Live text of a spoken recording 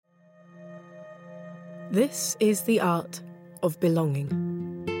This is the art of belonging.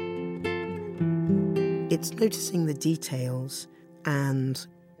 It's noticing the details and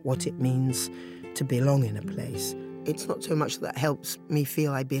what it means to belong in a place. It's not so much that helps me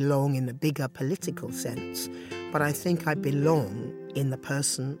feel I belong in the bigger political sense, but I think I belong in the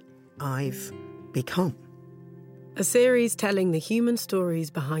person I've become. A series telling the human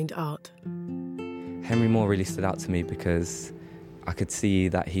stories behind art. Henry Moore really stood out to me because I could see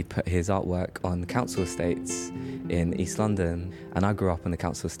that he put his artwork on council estates in East London, and I grew up on the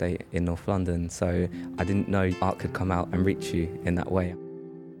council estate in North London, so I didn't know art could come out and reach you in that way.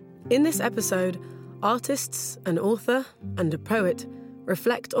 In this episode, artists, an author and a poet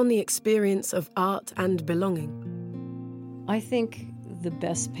reflect on the experience of art and belonging. I think the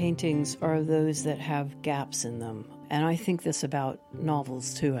best paintings are those that have gaps in them. And I think this about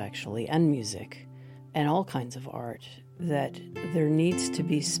novels too, actually, and music, and all kinds of art, that there needs to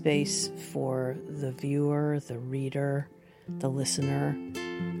be space for the viewer, the reader, the listener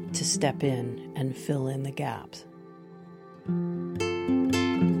to step in and fill in the gaps.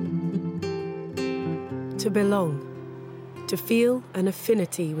 To belong, to feel an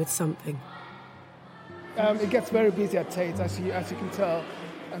affinity with something. It gets very busy at Tate, as you can tell,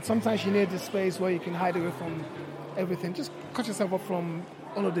 and sometimes you need a space where you can hide away from everything. Just cut yourself off from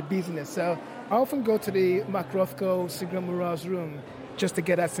all of the busyness. So I often go to the Mark Rothko Sigrid Morales room just to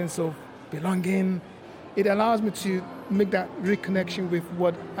get that sense of belonging. It allows me to make that reconnection with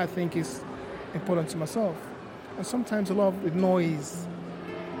what I think is important to myself. And sometimes a lot of the noise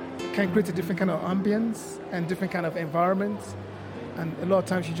can create a different kind of ambience and different kind of environment. And a lot of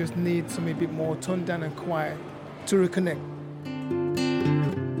times you just need something a bit more toned down and quiet to reconnect.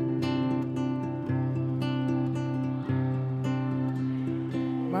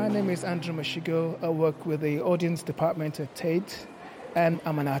 My name is Andrew Mashigo. I work with the audience department at Tate, and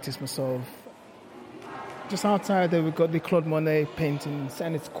I'm an artist myself. Just outside there we've got the Claude Monet paintings,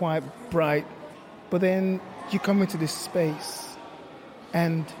 and it's quite bright. But then you come into this space,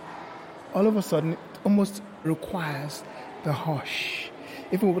 and all of a sudden it almost requires the hush,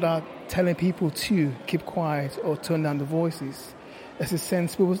 even without telling people to keep quiet or turn down the voices. There's a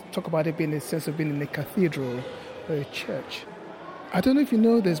sense, people talk about it being a sense of being in a cathedral or a church. I don't know if you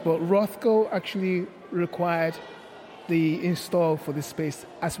know this, but Rothko actually required the install for this space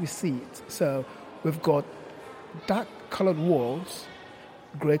as we see it. So we've got dark colored walls,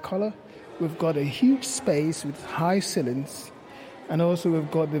 grey color. We've got a huge space with high ceilings, and also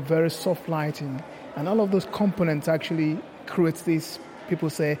we've got the very soft lighting. And all of those components actually creates this, people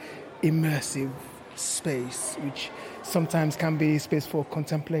say, immersive space, which sometimes can be space for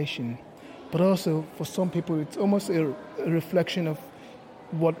contemplation. But also, for some people, it's almost a reflection of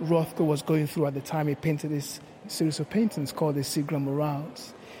what Rothko was going through at the time he painted this series of paintings called the Sigrid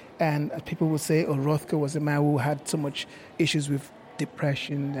Morales. And people would say, oh, Rothko was a man who had so much issues with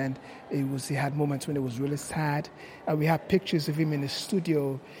depression, and he had moments when it was really sad. And we have pictures of him in the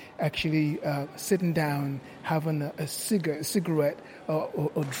studio actually sitting down, having a cigarette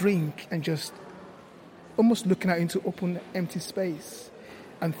or drink, and just almost looking out into open, empty space.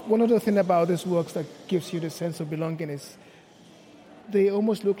 And one other thing about these works that gives you the sense of belonging is they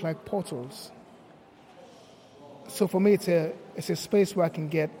almost look like portals. So for me, it's a space where I can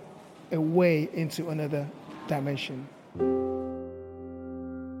get a way into another dimension.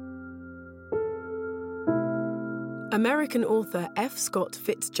 American author F. Scott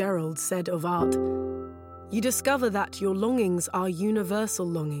Fitzgerald said of art, "You discover that your longings are universal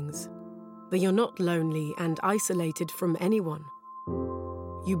longings, that you're not lonely and isolated from anyone.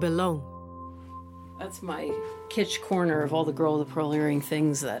 You belong." That's my kitsch corner of all the Girl with the Pearl Earring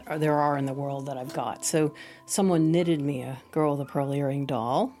things that there are in the world that I've got. So someone knitted me a Girl with a Pearl Earring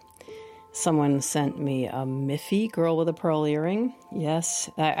doll. Someone sent me a Miffy Girl with a Pearl Earring. Yes,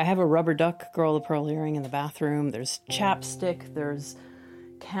 I have a rubber duck Girl with a Pearl Earring in the bathroom. There's chapstick, there's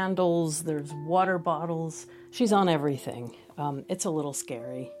candles, there's water bottles. She's on everything. It's a little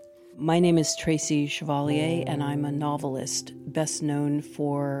scary. My name is Tracy Chevalier, and I'm a novelist, best known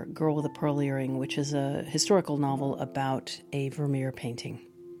for Girl with a Pearl Earring, which is a historical novel about a Vermeer painting.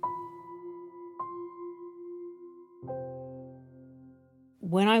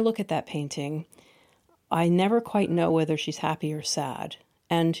 When I look at that painting, I never quite know whether she's happy or sad.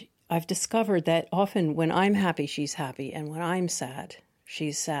 And I've discovered that often when I'm happy, she's happy, and when I'm sad,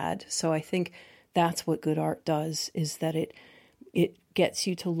 she's sad. So I think that's what good art does, is that it gets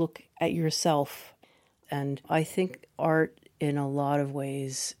you to look at yourself. And I think art, in a lot of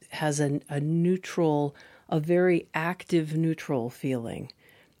ways, has a neutral, a very active neutral feeling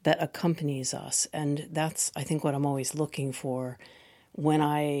that accompanies us. And that's, I think, what I'm always looking for when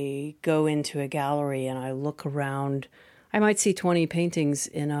I go into a gallery and I look around, I might see 20 paintings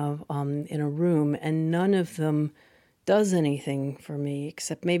in a room, and none of them does anything for me,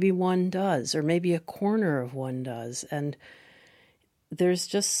 except maybe one does, or maybe a corner of one does. And there's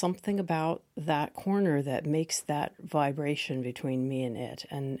just something about that corner that makes that vibration between me and it.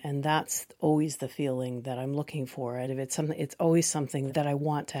 And that's always the feeling that I'm looking for out of it. It's always something that I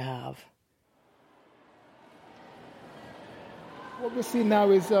want to have. What we see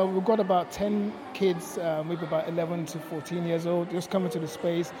now is we've got about 10 kids, maybe about 11 to 14 years old, just coming to the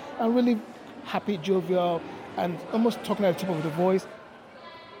space and really happy, jovial, and almost talking at the top of the voice.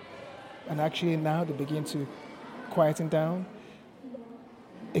 And actually now they begin to quieten down.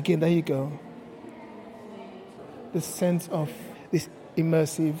 Again, there you go. The sense of this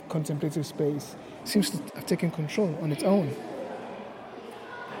immersive, contemplative space seems to have taken control on its own.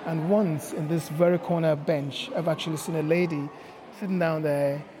 And once in this very corner bench, I've actually seen a lady sitting down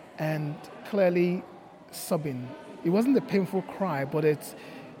there and clearly sobbing. It wasn't a painful cry, but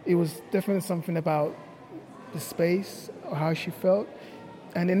it was definitely something about the space or how she felt.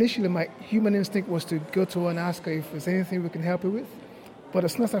 And initially my human instinct was to go to her and ask her if there's anything we can help her with. But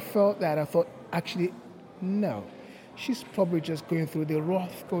as soon as I felt that, I thought, actually, no. She's probably just going through the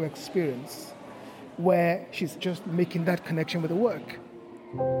Rothko experience where she's just making that connection with the work.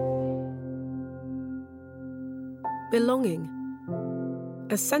 Belonging.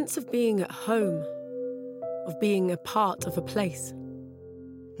 A sense of being at home, of being a part of a place.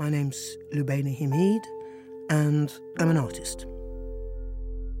 My name's Lubaina Hamid, and I'm an artist.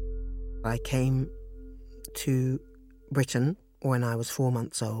 I came to Britain when I was 4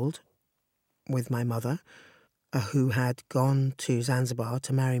 months old with my mother, who had gone to Zanzibar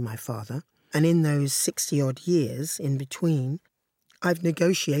to marry my father. And in those 60-odd years in between, I've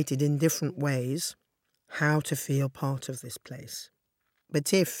negotiated in different ways how to feel part of this place.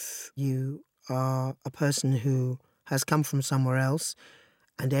 But if you are a person who has come from somewhere else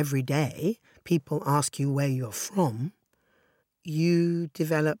and every day people ask you where you're from, you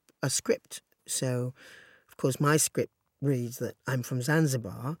develop a script. So, of course, my script reads that I'm from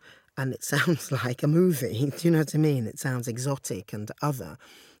Zanzibar and it sounds like a movie. Do you know what I mean? It sounds exotic and other.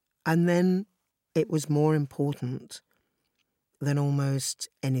 And then it was more important than almost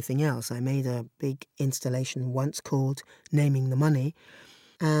anything else. I made a big installation once called Naming the Money,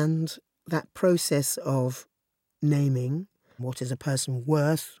 and that process of naming what is a person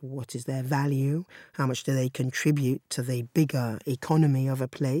worth, what is their value, how much do they contribute to the bigger economy of a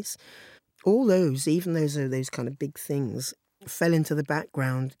place, all those, even those kind of big things, fell into the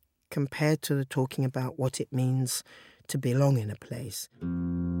background compared to the talking about what it means to belong in a place.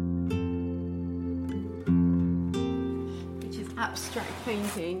 Abstract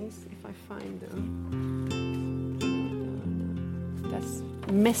paintings, if I find them. That's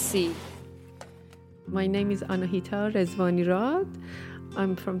messy. My name is Anahita Rezvanirad.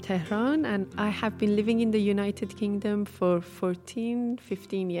 I'm from Tehran and I have been living in the United Kingdom for 15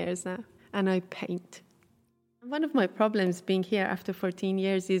 years now, and I paint. One of my problems being here after 14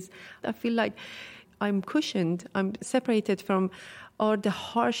 years is I feel like I'm cushioned. I'm separated from all the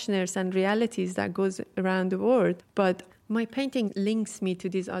harshness and realities that goes around the world, but my painting links me to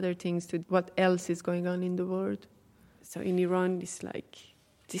these other things, to what else is going on in the world. So in Iran, it's like,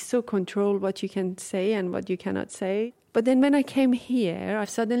 it's so controlled what you can say and what you cannot say. But then when I came here, I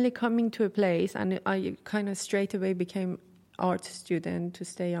suddenly coming to a place and I kind of straight away became art student to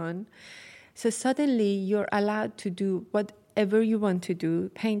stay on. So suddenly you're allowed to do whatever you want to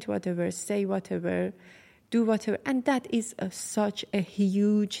do, paint whatever, say whatever, do whatever. And that is such a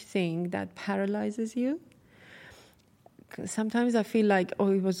huge thing that paralyzes you. Sometimes I feel like,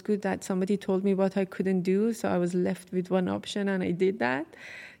 it was good that somebody told me what I couldn't do, so I was left with one option and I did that.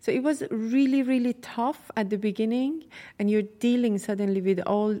 So it was really, really tough at the beginning, and you're dealing suddenly with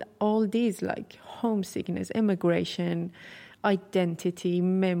all these, like homesickness, immigration, identity,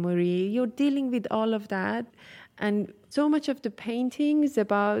 memory. You're dealing with all of that, and so much of the painting is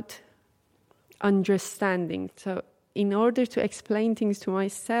about understanding. So in order to explain things to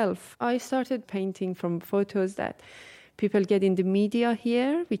myself, I started painting from photos that people get in the media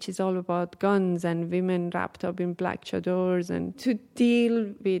here, which is all about guns and women wrapped up in black chadors, and to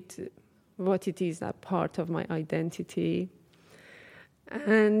deal with what it is that part of my identity.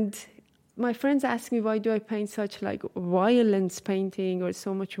 And my friends ask me, why do I paint such like violence painting or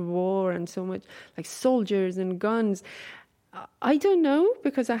so much war and so much like soldiers and guns? I don't know,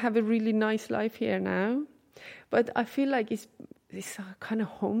 because I have a really nice life here now. But I feel like it's a kind of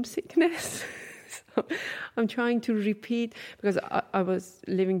homesickness. So I'm trying to repeat, because I was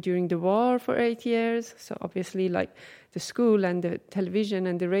living during the war for 8 years. So obviously, like, the school and the television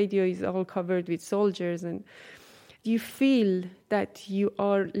and the radio is all covered with soldiers. And you feel that you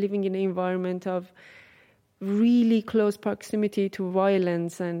are living in an environment of really close proximity to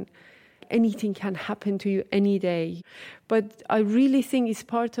violence, and anything can happen to you any day. But I really think it's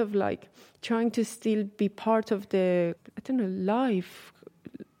part of, like, trying to still be part of the, life,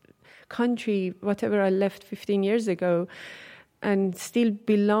 country, whatever I left 15 years ago, and still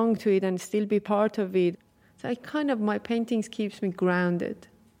belong to it and still be part of it. So my paintings keeps me grounded,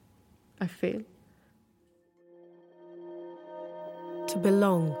 I feel. To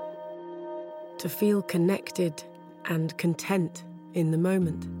belong, to feel connected and content in the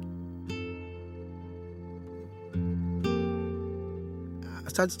moment. I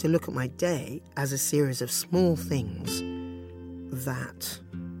started to look at my day as a series of small things that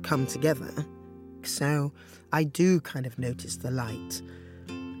come together. So I do kind of notice the light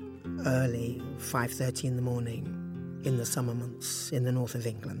early, 5:30 in the morning, in the summer months in the north of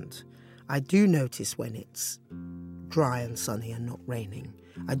England. I do notice when it's dry and sunny and not raining.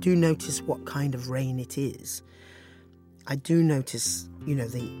 I do notice what kind of rain it is. I do notice,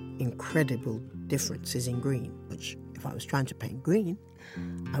 the incredible differences in green, which if I was trying to paint green,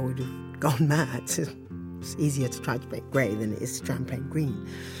 I would have gone mad. It's easier to try to paint grey than it is to try and paint green.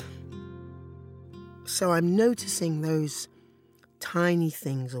 So I'm noticing those tiny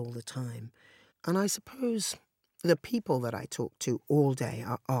things all the time. And I suppose the people that I talk to all day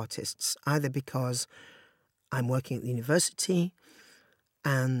are artists, either because I'm working at the university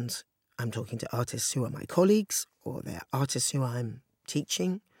and I'm talking to artists who are my colleagues, or they're artists who I'm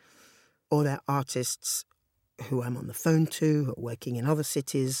teaching, or they're artists who I'm on the phone to, who are working in other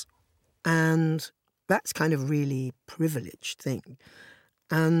cities. And that's kind of really privileged thing.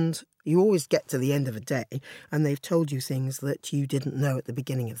 And you always get to the end of a day and they've told you things that you didn't know at the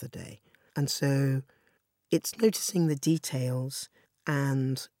beginning of the day. And so it's noticing the details,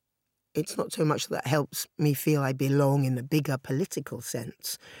 and it's not so much that helps me feel I belong in the bigger political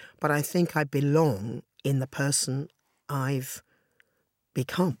sense, but I think I belong in the person I've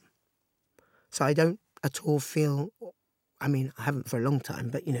become. So I don't at all feel, I haven't for a long time,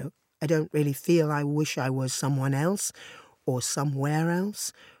 but, I don't really feel I wish I was someone else or somewhere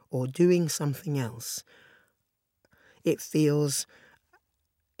else or doing something else. It feels,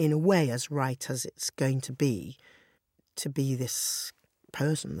 in a way, as right as it's going to be this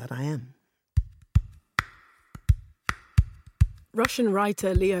person that I am. Russian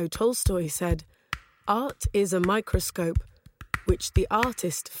writer Leo Tolstoy said, "Art is a microscope which the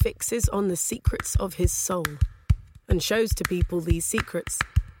artist fixes on the secrets of his soul and shows to people these secrets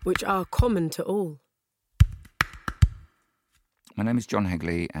which are common to all." My name is John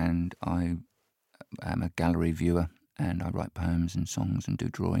Hegley, and I am a gallery viewer, and I write poems and songs and do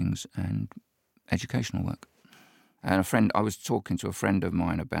drawings and educational work. And I was talking to a friend of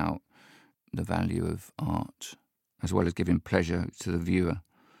mine about the value of art, as well as giving pleasure to the viewer.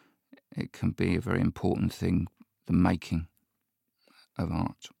 It can be a very important thing, the making of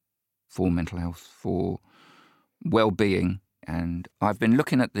art, for mental health, for well-being. And I've been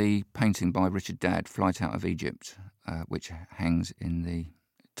looking at the painting by Richard Dadd, Flight Out of Egypt, which hangs in the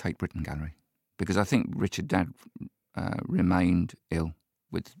Tate Britain Gallery, because I think Richard Dadd remained ill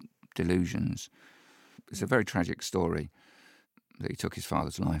with delusions. It's a very tragic story that he took his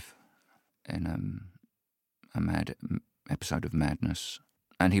father's life in a mad episode of madness.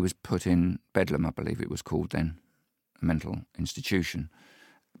 And he was put in Bedlam, I believe it was called then, a mental institution,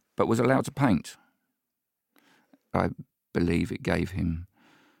 but was allowed to paint. I believe it gave him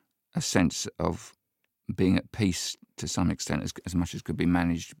a sense of being at peace to some extent, as much as could be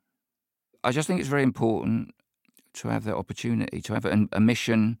managed. I just think it's very important to have that opportunity, to have a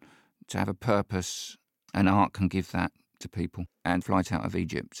mission, to have a purpose, and art can give that to people. And Flight Out of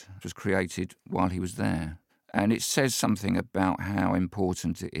Egypt was created while he was there. And it says something about how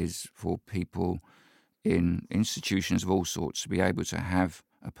important it is for people in institutions of all sorts to be able to have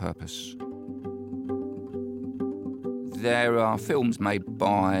a purpose. There are films made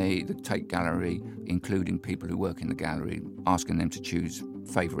by the Tate Gallery, including people who work in the gallery, asking them to choose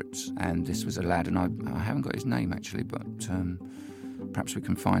favourites. And this was a lad, and I haven't got his name actually, but perhaps we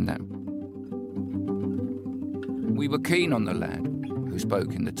can find that. We were keen on the lad who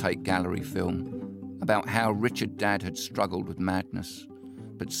spoke in the Tate Gallery film about how Richard Dadd had struggled with madness,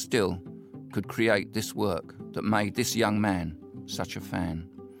 but still could create this work that made this young man such a fan.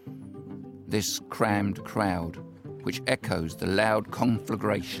 This crammed crowd, which echoes the loud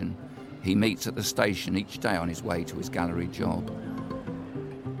conflagration he meets at the station each day on his way to his gallery job.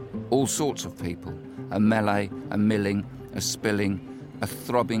 All sorts of people, a melee, a milling, a spilling, a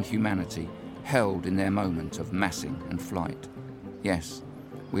throbbing humanity held in their moment of massing and flight. Yes,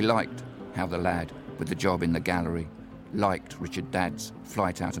 we liked how the lad with the job in the gallery liked Richard Dadd's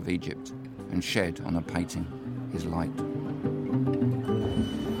flight out of Egypt and shed on a painting his light.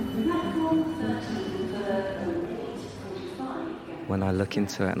 When I look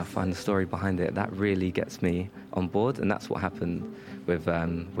into it and I find the story behind it, that really gets me on board, and that's what happened with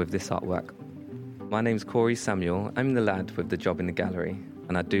this artwork. My name's Corey Samuel. I'm the lad with the job in the gallery,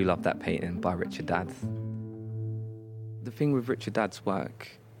 and I do love that painting by Richard Dadd. The thing with Richard Dadd's work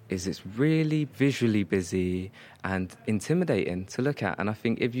is it's really visually busy and intimidating to look at, and I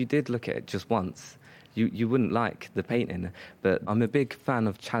think if you did look at it just once, you wouldn't like the painting. But I'm a big fan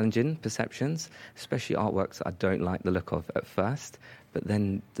of challenging perceptions, especially artworks that I don't like the look of at first. But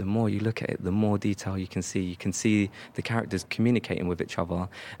then the more you look at it, the more detail you can see. You can see the characters communicating with each other.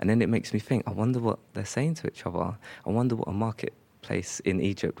 And then it makes me think, I wonder what they're saying to each other. I wonder what a marketplace in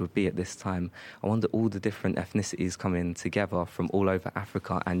Egypt would be at this time. I wonder all the different ethnicities coming together from all over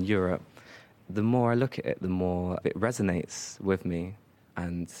Africa and Europe. The more I look at it, the more it resonates with me.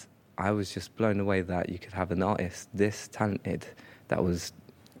 And I was just blown away that you could have an artist this talented that was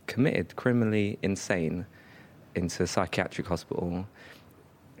committed, criminally insane, into a psychiatric hospital,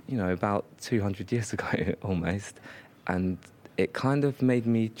 about 200 years ago almost. And it kind of made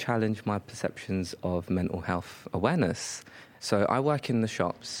me challenge my perceptions of mental health awareness. So I work in the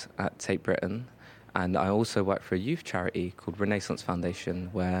shops at Tate Britain, and I also work for a youth charity called Renaissance Foundation,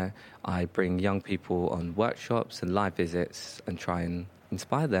 where I bring young people on workshops and live visits and try and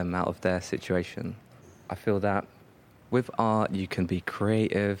inspire them out of their situation. I feel that with art you can be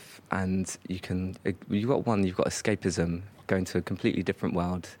creative, and you've got escapism, going to a completely different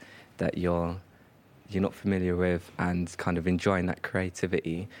world that you're not familiar with, and kind of enjoying that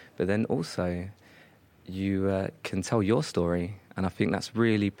creativity. But then also you can tell your story, and I think that's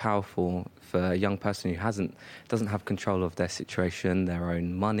really powerful for a young person who doesn't have control of their situation, their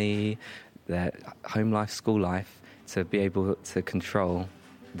own money, their home life, school life, to be able to control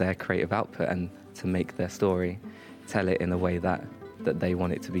their creative output and to make their story, tell it in a way that they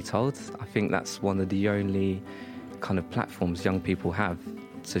want it to be told. I think that's one of the only kind of platforms young people have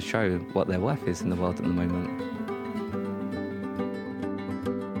to show what their worth is in the world at the moment.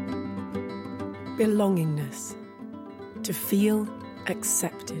 Belongingness. To feel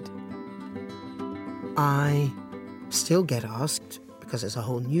accepted. I still get asked, because there's a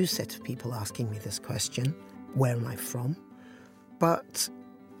whole new set of people asking me this question, where am I from? But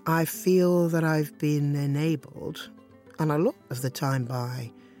I feel that I've been enabled, and a lot of the time by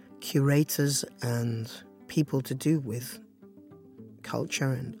curators and people to do with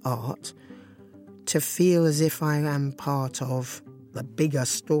culture and art, to feel as if I am part of the bigger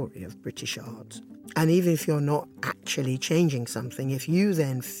story of British art. And even if you're not actually changing something, if you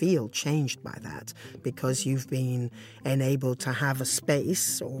then feel changed by that because you've been enabled to have a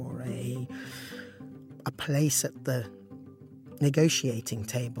space or a place at the negotiating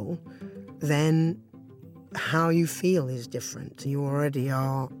table, then how you feel is different. You already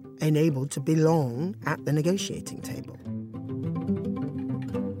are enabled to belong at the negotiating table.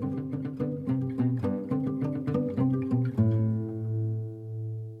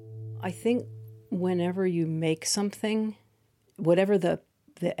 I think whenever you make something, whatever the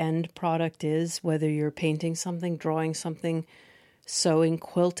end product is, whether you're painting something, drawing something, sewing,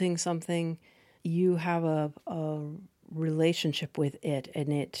 quilting something, you have a relationship with it,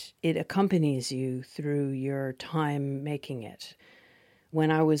 and it accompanies you through your time making it. When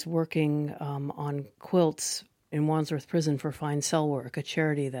I was working on quilts in Wandsworth Prison for Fine Cell Work, a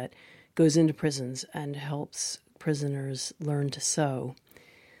charity that goes into prisons and helps prisoners learn to sew,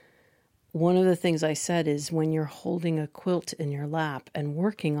 one of the things I said is when you're holding a quilt in your lap and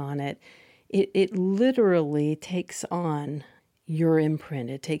working on it, it literally takes on your imprint.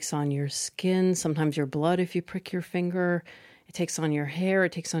 It takes on your skin, sometimes your blood if you prick your finger. It takes on your hair.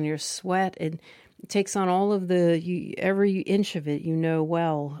 It takes on your sweat. It takes on all of every inch of it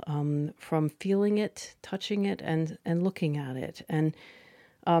well, from feeling it, touching it, and looking at it. And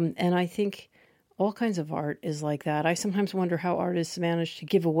I think all kinds of art is like that. I sometimes wonder how artists manage to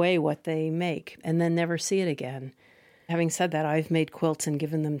give away what they make and then never see it again. Having said that, I've made quilts and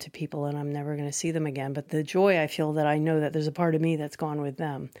given them to people, and I'm never going to see them again. But the joy I feel that I know that there's a part of me that's gone with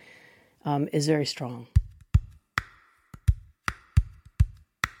them is very strong.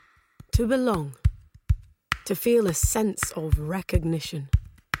 To belong. To feel a sense of recognition.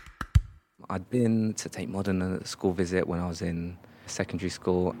 I'd been to Tate Modern on a school visit when I was in secondary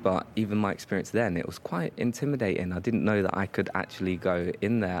school, but even my experience then, it was quite intimidating. I didn't know that I could actually go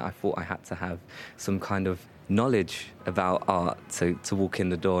in there. I thought I had to have some kind of knowledge about art to walk in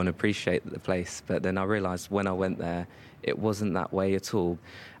the door and appreciate the place. But then I realised when I went there, it wasn't that way at all.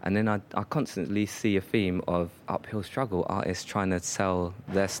 And then I constantly see a theme of uphill struggle, artists trying to tell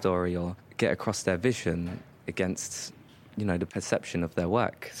their story or get across their vision against, the perception of their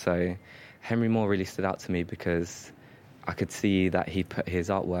work. So Henry Moore really stood out to me because I could see that he put his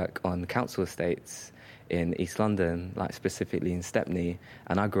artwork on council estates in East London, like specifically in Stepney,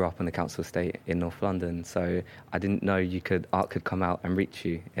 and I grew up on the council estate in North London, so I didn't know art could come out and reach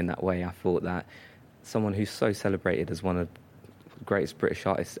you in that way. I thought that someone who's so celebrated as one of the greatest British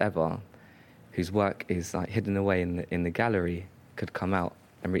artists ever, whose work is like hidden away in the gallery, could come out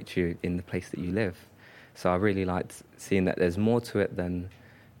and reach you in the place that you live. So I really liked seeing that there's more to it than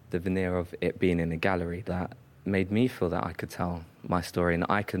the veneer of it being in a gallery. That made me feel that I could tell my story and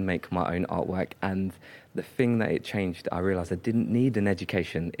I could make my own artwork. And the thing that it changed, I realised I didn't need an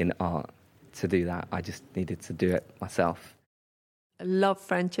education in art to do that. I just needed to do it myself. I love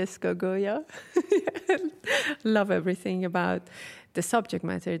Francesco Goya. Love everything about the subject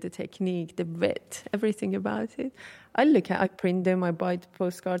matter, the technique, the wit, everything about it. I print them, I buy the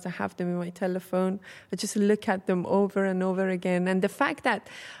postcards, I have them in my telephone. I just look at them over and over again. And the fact that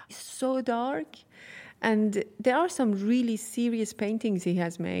it's so dark, and there are some really serious paintings he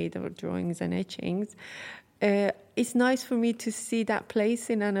has made, or drawings and etchings. It's nice for me to see that place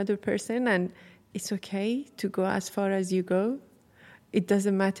in another person, and it's okay to go as far as you go. It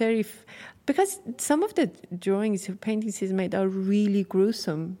doesn't matter because some of the drawings, paintings he's made are really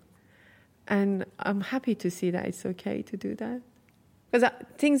gruesome. And I'm happy to see that it's okay to do that. Because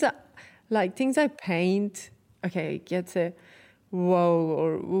things I paint, okay, it gets a whoa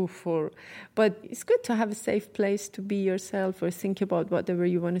or oof, but it's good to have a safe place to be yourself or think about whatever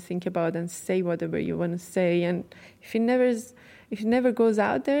you want to think about and say whatever you want to say. And if it never goes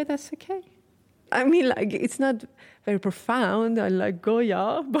out there, that's okay. I mean, like, it's not very profound. I like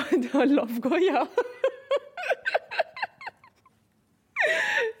Goya, but I love Goya.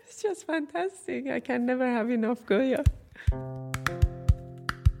 It's just fantastic. I can never have enough Goya.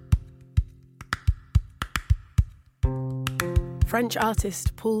 French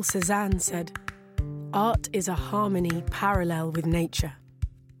artist Paul Cézanne said, "Art is a harmony parallel with nature."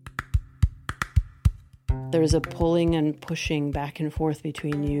 There is a pulling and pushing back and forth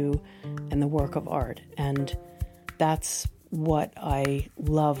between you and the work of art. And that's what I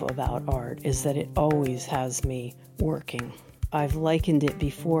love about art, is that it always has me working. I've likened it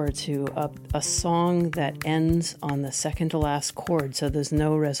before to a song that ends on the second to last chord, so there's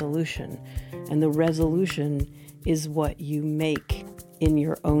no resolution. And the resolution is what you make in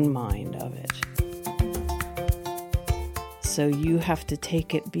your own mind of it. So you have to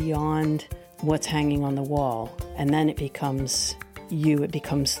take it beyond what's hanging on the wall, and then it becomes you. It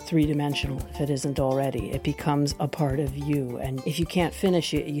becomes three-dimensional, if it isn't already. It becomes a part of you, and if you can't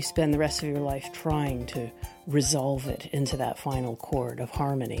finish it, you spend the rest of your life trying to resolve it into that final chord of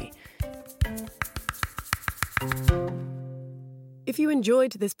harmony. If you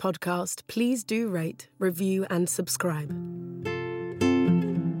enjoyed this podcast, please do rate, review, and subscribe.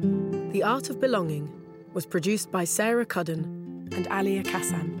 The Art of Belonging was produced by Sarah Cudden and Alia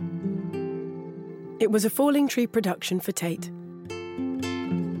Kassan. It was a Falling Tree production for Tate,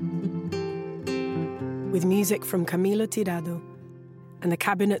 with music from Camilo Tirado and the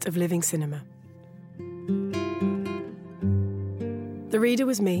Cabinet of Living Cinema. The reader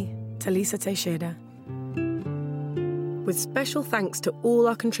was me, Talisa Teixeira, with special thanks to all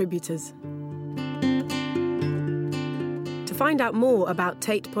our contributors. To find out more about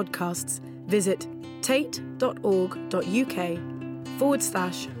Tate podcasts, visit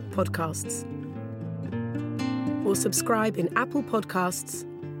tate.org.uk/podcasts. Or subscribe in Apple Podcasts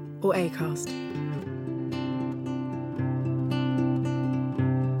or Acast.